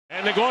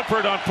And they're going for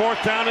it on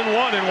 4th down and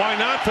 1, and why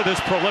not for this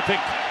prolific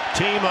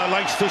team that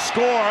likes to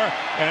score.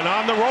 And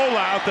on the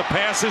rollout, the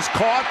pass is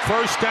caught,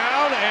 1st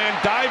down, and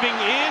diving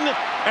in,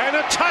 and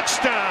a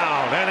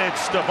touchdown. And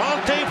it's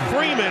Devontae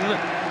Freeman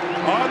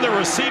on the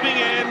receiving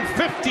end,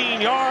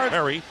 15 yards.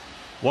 Harry,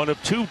 one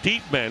of 2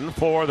 deep men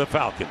for the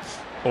Falcons,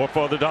 or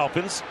for the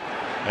Dolphins.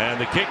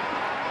 And the kick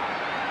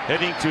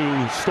heading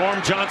to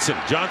Storm Johnson.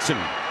 Johnson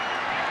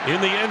in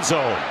the end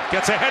zone,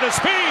 gets ahead of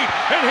speed,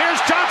 and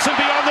here's Johnson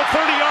beyond the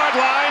 30-yard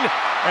line,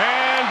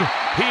 and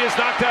he is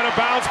knocked out of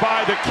bounds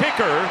by the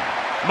kicker,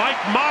 Mike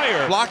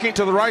Meyer. Blocking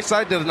to the right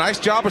side, did a nice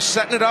job of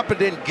setting it up and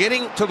then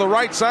getting to the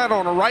right side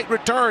on a right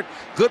return.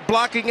 Good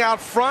blocking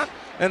out front,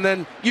 and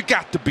then you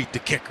got to beat the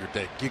kicker,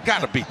 Dick. You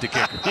got to beat the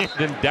kicker.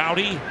 Then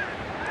Dowdy,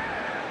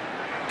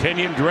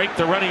 Kenyon Drake,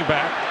 the running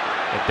back.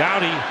 And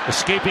Dowdy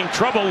escaping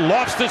trouble,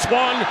 lost this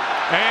one,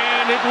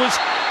 and it was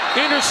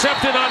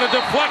intercepted on a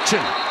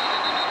deflection.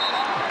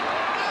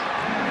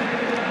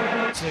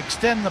 To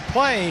extend the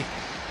play,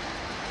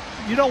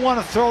 you don't want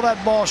to throw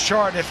that ball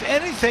short. If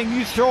anything,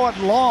 you throw it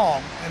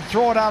long and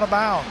throw it out of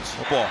bounds.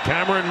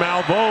 Cameron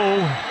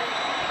Malveaux,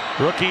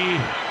 rookie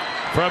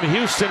from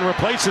Houston,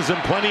 replaces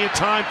him. Plenty of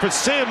time for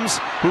Sims,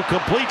 who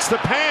completes the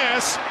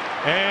pass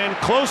and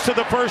close to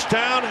the 1st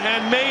down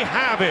and may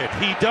have it.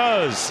 He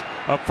does.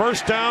 A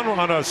 1st down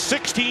on a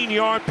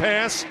 16-yard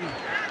pass.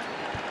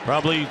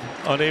 Probably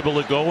unable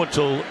to go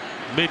until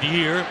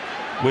mid-year.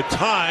 With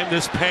time,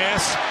 this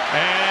pass,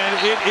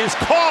 and it is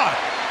caught.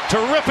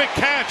 Terrific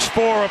catch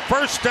for a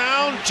 1st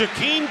down.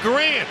 Jakeem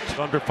Grant.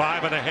 Under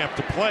 5.5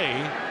 to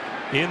play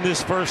in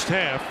this 1st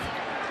half.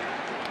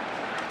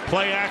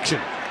 Play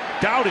action.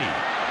 Dowdy. And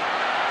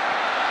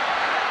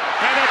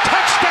a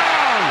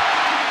touchdown.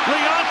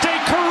 Leonte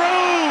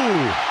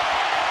Carew.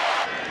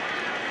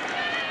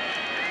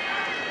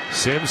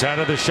 Sims out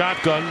of the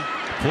shotgun.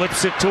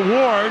 Flips it to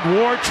Ward.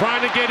 Ward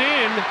trying to get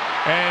in.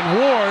 And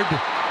Ward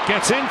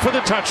gets in for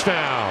the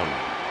touchdown.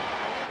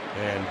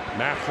 And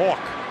Matt Hawk,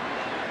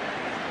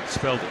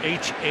 spelled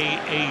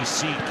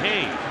H-A-A-C-K.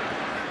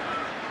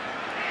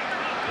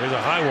 There's a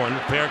high one,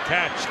 fair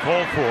catch,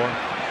 called for.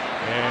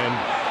 And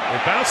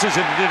it bounces,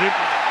 and did it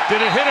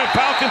hit a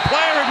Falcon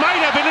player? It might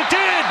have, and it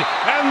did!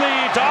 And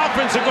the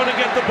Dolphins are going to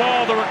get the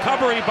ball. The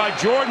recovery by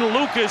Jordan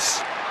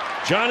Lucas.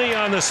 Johnny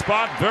on the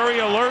spot, very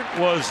alert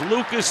was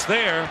Lucas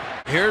there.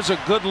 Here's a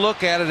good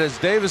look at it as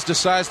Davis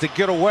decides to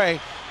get away.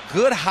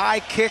 Good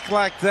high kick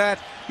like that.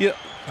 It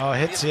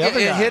hits the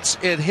other guy.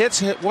 It hits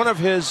one of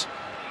his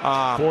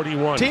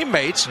 41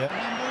 teammates. Yep.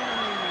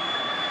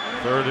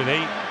 3rd and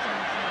 8.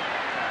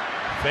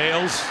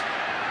 Fails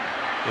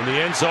in the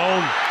end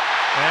zone.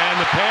 And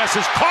the pass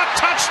is caught.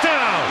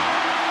 Touchdown!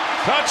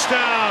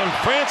 Touchdown,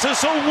 Francis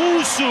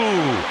Owusu.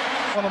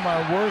 One of my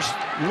worst,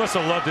 You must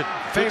have loved it.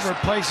 favorite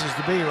places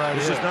to be right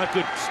This here. is not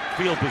good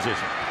field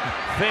position.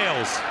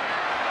 Fails.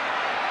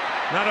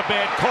 Not a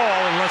bad call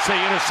unless they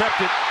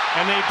intercept it,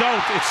 and they don't.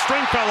 It's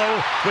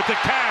Stringfellow with the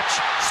catch.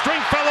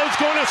 Stringfellow's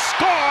going to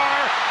score.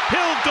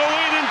 He'll go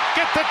in and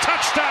get the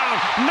touchdown.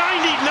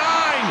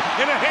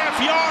 99.5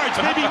 yards,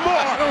 maybe more.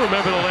 I don't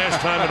remember the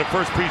last time in the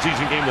first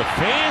preseason game the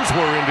fans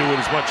were into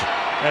it as much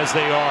as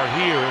they are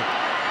here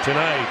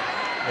tonight.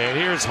 And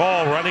here's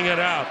Hall running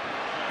it out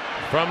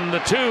from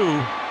the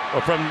 2,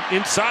 or from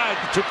inside,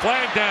 took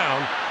flag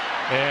down,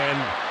 and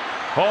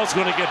Hall's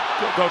going to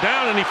go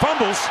down, and he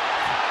fumbles.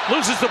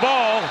 Loses the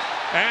ball,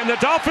 and the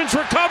Dolphins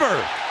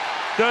recover.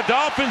 The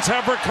Dolphins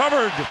have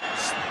recovered.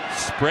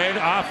 Spread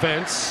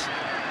offense.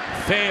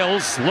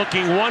 Fails,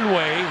 looking one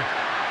way.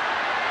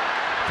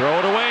 Throw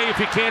it away if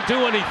you can't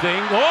do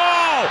anything.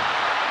 Oh!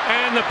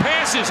 And the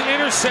pass is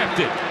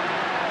intercepted.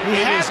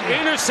 It is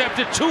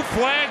intercepted. 2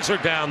 flags are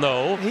down,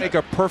 though. Make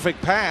a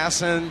perfect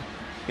pass and,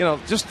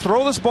 just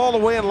throw this ball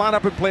away and line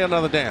up and play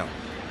another down.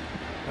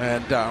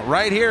 And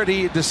right here,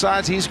 he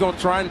decides he's going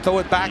to try and throw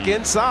it back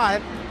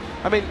inside.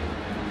 I mean,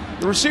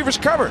 the receiver's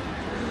covered.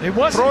 It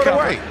wasn't Throw it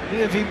covered.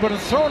 away. If he would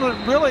have thrown it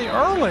really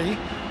early,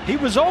 he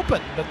was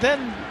open. But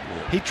then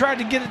he tried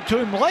to get it to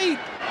him late.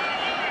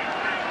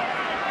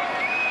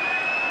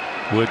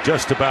 We're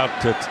just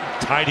about to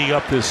tidy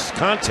up this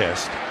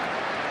contest.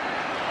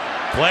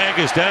 Flag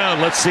is down.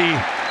 Let's see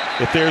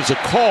if there's a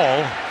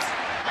call.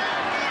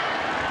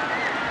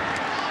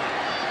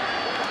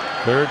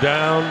 3rd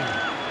down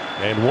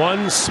and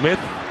 1. Smith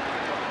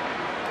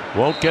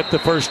won't get the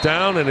 1st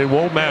down, and it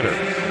won't matter.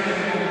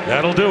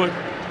 That'll do it.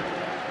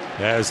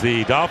 As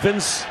the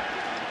Dolphins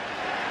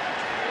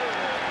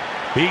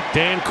beat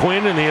Dan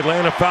Quinn and the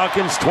Atlanta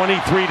Falcons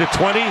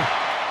 23-20.